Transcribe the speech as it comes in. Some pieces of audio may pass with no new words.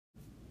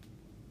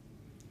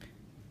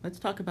Let's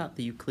talk about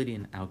the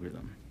Euclidean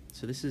algorithm.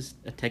 So this is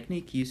a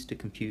technique used to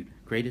compute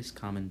greatest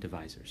common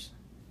divisors.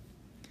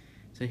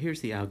 So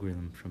here's the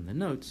algorithm from the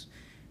notes.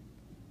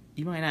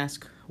 You might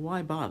ask,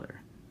 why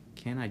bother?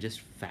 Can't I just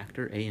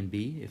factor a and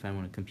b if I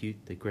want to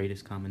compute the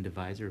greatest common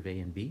divisor of a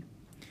and b?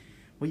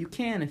 Well, you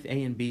can if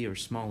a and b are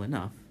small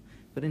enough,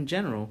 but in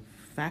general,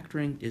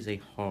 factoring is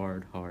a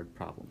hard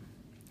problem.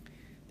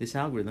 This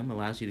algorithm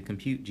allows you to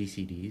compute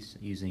GCDs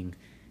using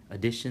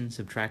addition,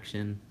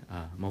 subtraction,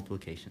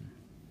 multiplication.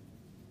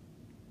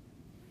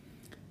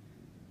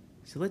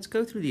 So let's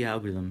go through the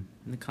algorithm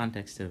in the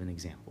context of an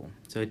example.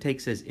 So it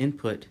takes as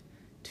input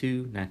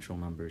two natural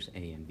numbers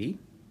a and b,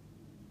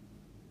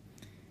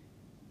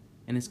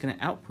 and it's going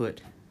to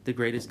output the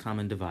greatest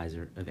common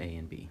divisor of a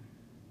and b.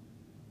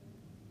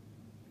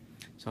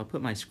 So I'll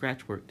put my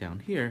scratch work down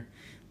here.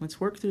 Let's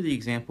work through the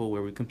example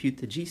where we compute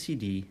the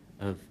GCD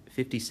of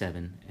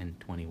 57 and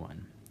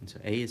 21. And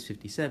so a is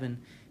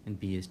 57 and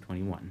b is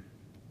 21.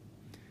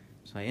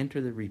 So I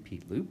enter the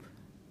repeat loop.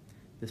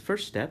 The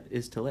first step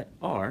is to let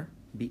r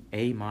be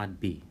a mod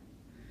b.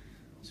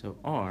 So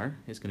r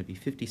is going to be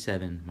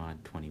 57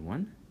 mod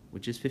 21,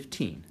 which is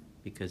 15,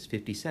 because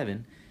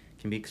 57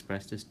 can be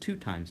expressed as 2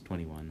 times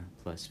 21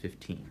 plus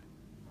 15.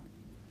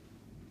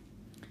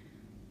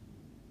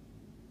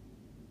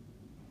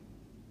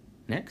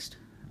 Next,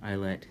 I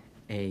let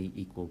a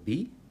equal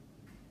b,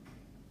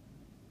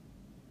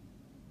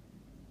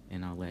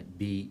 and I'll let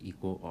b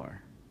equal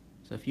r.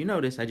 So if you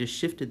notice, I just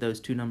shifted those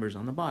two numbers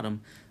on the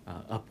bottom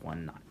up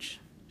one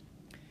notch.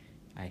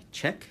 I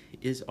check,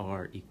 is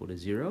r equal to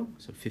 0?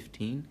 So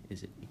 15,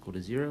 is it equal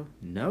to 0?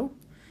 No.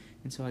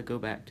 And so I go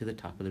back to the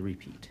top of the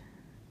repeat.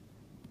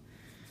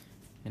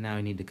 And now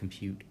I need to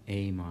compute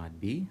a mod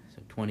b,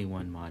 so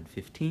 21 mod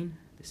 15.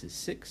 This is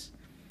 6.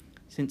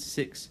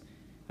 Since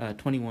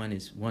 21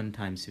 is 1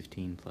 times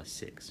 15 plus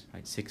 6.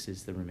 Right? 6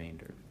 is the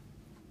remainder.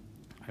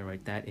 I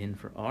write that in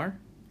for r,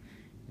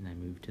 and I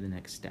move to the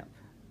next step.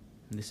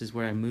 And this is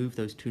where I move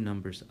those two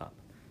numbers up.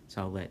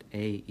 So I'll let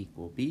a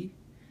equal b,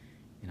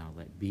 and I'll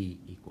let b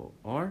equal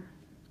r,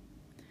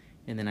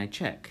 and then I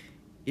check,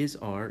 is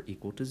r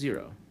equal to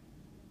 0?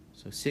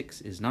 So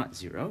 6 is not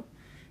 0,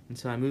 and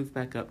so I move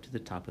back up to the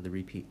top of the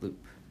repeat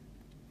loop.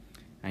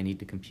 I need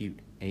to compute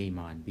a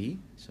mod b,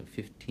 so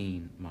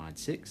 15 mod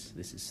 6,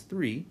 this is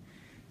 3,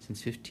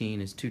 since 15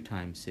 is 2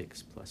 times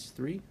 6 plus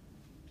 3.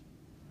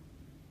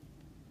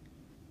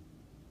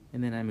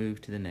 And then I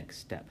move to the next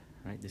step.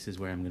 Right? This is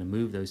where I'm going to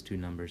move those two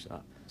numbers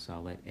up. So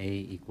I'll let a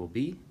equal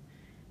b,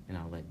 and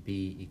I'll let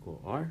b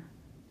equal r,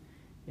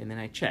 and then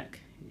I check,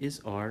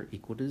 is r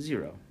equal to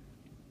 0?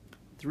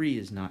 3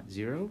 is not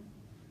 0,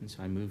 and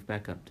so I move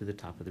back up to the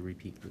top of the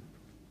repeat loop.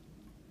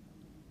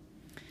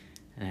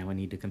 And now I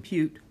need to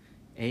compute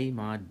a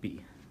mod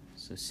b.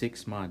 So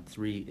 6 mod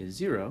 3 is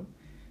 0,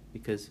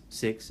 because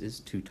 6 is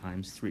 2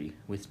 times 3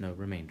 with no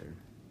remainder.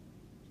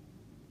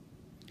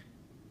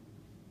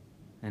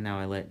 And now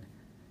I let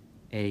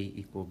a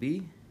equal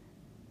b,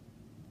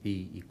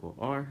 b equal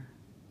r,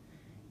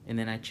 and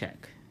then I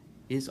check,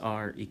 is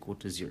r equal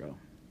to 0?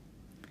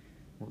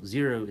 Well,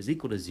 0 is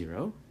equal to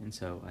 0, and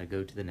so I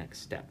go to the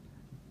next step,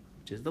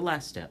 which is the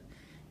last step,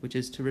 which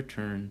is to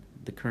return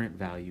the current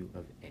value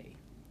of a.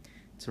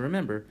 So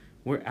remember,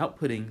 we're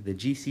outputting the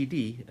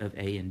GCD of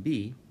a and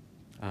b,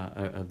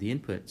 of the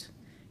inputs,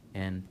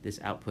 and this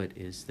output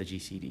is the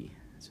GCD,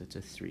 so it's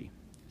a 3.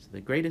 So the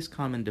greatest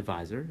common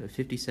divisor of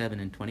 57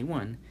 and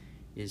 21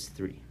 is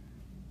 3.